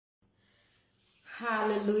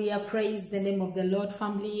Hallelujah. Praise the name of the Lord,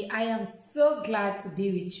 family. I am so glad to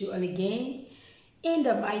be with you all again in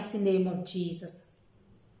the mighty name of Jesus.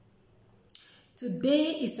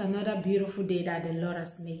 Today is another beautiful day that the Lord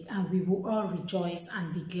has made, and we will all rejoice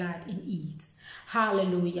and be glad in it.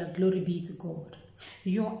 Hallelujah. Glory be to God.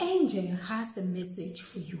 Your angel has a message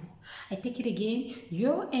for you. I take it again.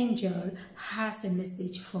 Your angel has a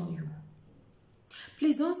message for you.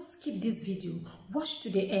 Please don't skip this video. Watch to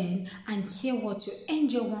the end and hear what your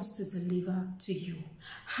angel wants to deliver to you.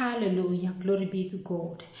 Hallelujah. Glory be to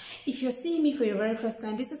God. If you're seeing me for your very first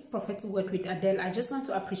time, this is Prophetic Word with Adele. I just want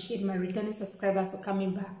to appreciate my returning subscribers for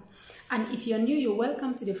coming back. And if you're new, you're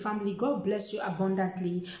welcome to the family. God bless you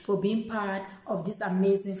abundantly for being part of this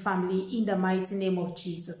amazing family in the mighty name of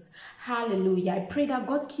Jesus. Hallelujah. I pray that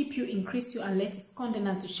God keep you, increase you, and let His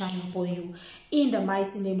countenance to shine upon you in the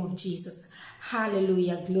mighty name of Jesus.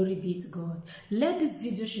 Hallelujah. Glory be to God. Let this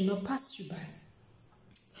video should not pass you by.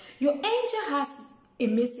 Your angel has a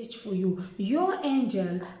message for you. Your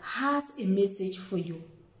angel has a message for you.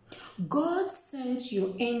 God sent your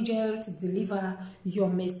angel to deliver your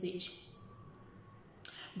message.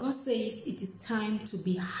 God says it is time to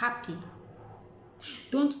be happy.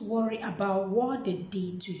 Don't worry about what they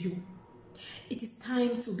did to you. It is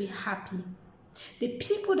time to be happy. The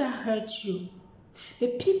people that hurt you,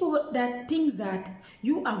 the people that think that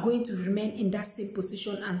you are going to remain in that same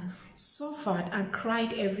position and suffered and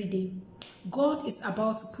cried every day, God is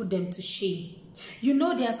about to put them to shame. You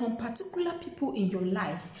know, there are some particular people in your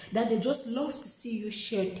life that they just love to see you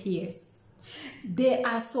shed tears. There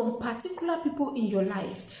are some particular people in your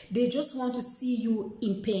life, they just want to see you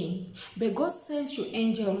in pain. But God sends your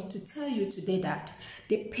angel to tell you today that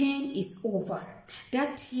the pain is over.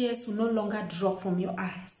 That tears will no longer drop from your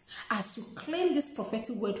eyes. As you claim this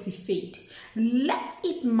prophetic word with faith, let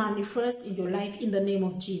it manifest in your life in the name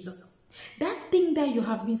of Jesus. That thing that you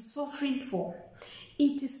have been suffering for,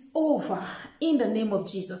 it is over in the name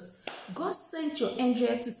of Jesus. God sent your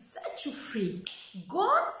angel to set you free.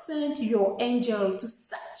 God sent your angel to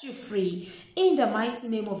set you free in the mighty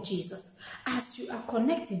name of Jesus. As you are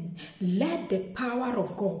connecting, let the power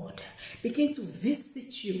of God begin to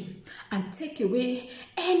visit you and take away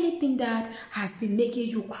anything that has been making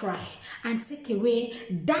you cry, and take away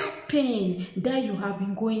that pain that you have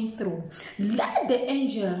been going through. Let the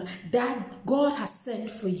angel that God has sent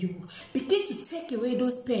for you begin to take away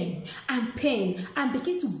those pain and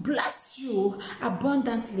begin to bless you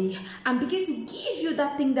abundantly, and begin to give you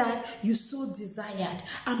that thing that you so desired,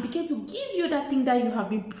 and begin to give you that thing that you have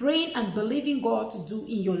been praying and believing God to do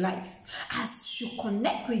in your life. As you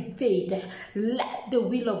connect with faith, let the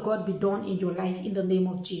will of God be done in your life in the name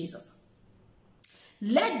of Jesus.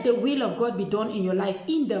 Let the will of God be done in your life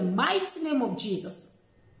in the mighty name of Jesus.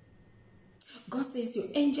 God says your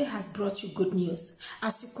angel has brought you good news.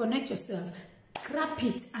 As you connect yourself, grab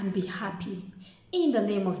it and be happy in the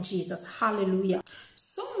name of Jesus. Hallelujah.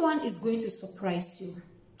 Someone is going to surprise you.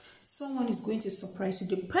 Someone is going to surprise you.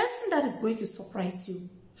 The person that is going to surprise you,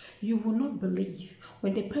 you will not believe.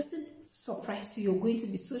 When the person surprises you, you're going to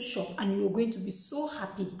be so shocked and you're going to be so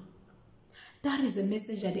happy. That is the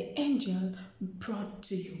message that the angel brought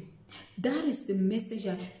to you. That is the message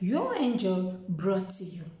that your angel brought to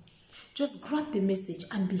you. Just grab the message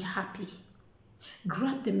and be happy.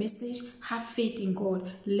 Grab the message, have faith in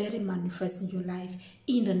God, let it manifest in your life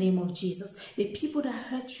in the name of Jesus. The people that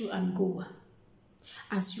hurt you and go,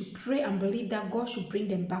 as you pray and believe that God should bring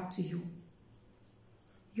them back to you,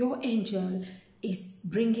 your angel is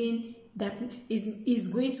bringing that is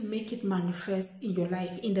going to make it manifest in your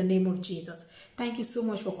life in the name of Jesus. Thank you so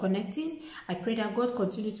much for connecting. I pray that God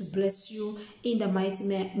continue to bless you in the mighty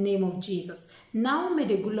name of Jesus. Now may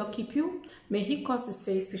the good Lord keep you. May He cause His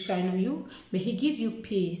face to shine on you. May He give you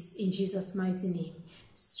peace in Jesus' mighty name.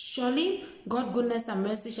 Surely, God's goodness and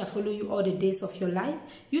mercy shall follow you all the days of your life.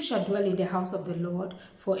 You shall dwell in the house of the Lord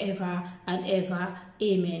forever and ever.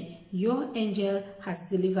 Amen. Your angel has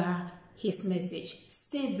delivered His message.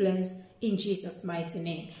 Stay blessed in Jesus' mighty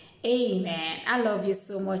name. Amen. I love you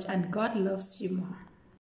so much, and God loves you more.